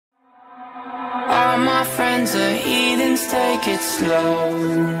friends are heathens, take it slow.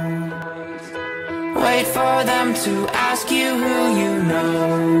 Wait for them to ask you who you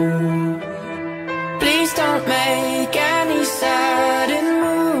know. Please don't make any sudden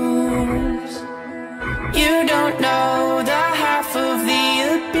moves. You don't know the half of the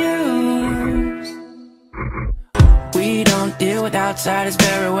abuse. We don't deal with outsiders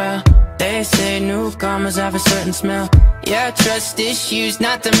very well. They say newcomers have a certain smell. Yeah, trust issues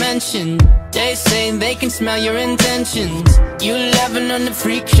not to mention. They say they can smell your intentions. You'll have another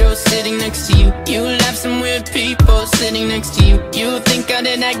freak show sitting next to you. You'll have some weird people sitting next to you. You think, how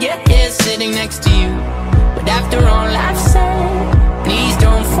did I get here sitting next to you? But after all I've said,